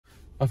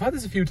I've had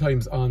this a few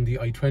times on the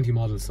i20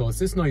 model, so it's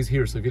this noise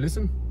here. So if you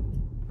listen,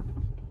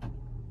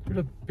 hear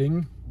that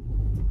bing?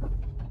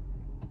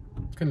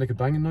 It's kind of like a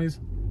banging noise.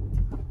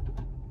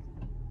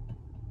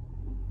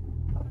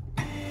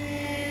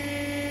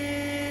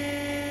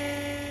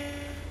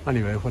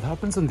 Anyway, what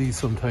happens on these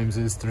sometimes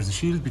is there's a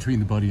shield between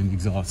the body and the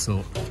exhaust.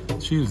 So the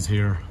shield is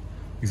here,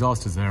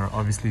 exhaust is there.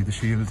 Obviously the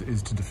shield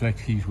is to deflect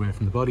heat away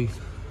from the body,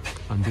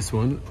 and this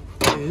one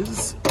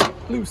is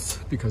loose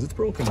because it's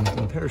broken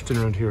and perished in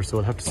around here, so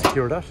I'll have to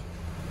secure that.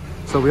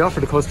 So we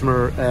offered the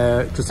customer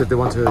just if they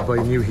want to buy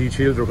a new heat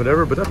shield or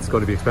whatever, but that's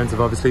going to be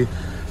expensive obviously.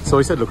 So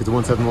I said, look, it's a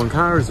 171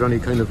 car, is there any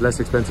kind of less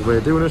expensive way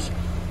of doing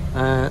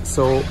it?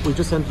 So we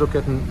just ended up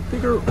getting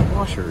bigger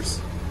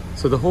washers.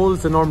 So the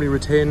holes that normally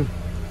retain,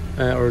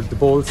 or the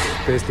bolts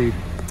basically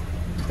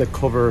that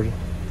cover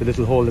the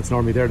little hole that's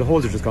normally there, the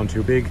holes are just gone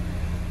too big.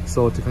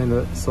 So to kind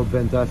of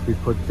subvent that,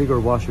 we've put bigger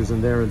washers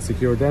in there and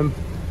secured them.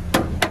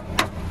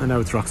 And now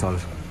it's rock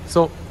solid.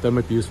 So that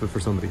might be useful for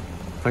somebody.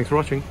 Thanks for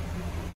watching.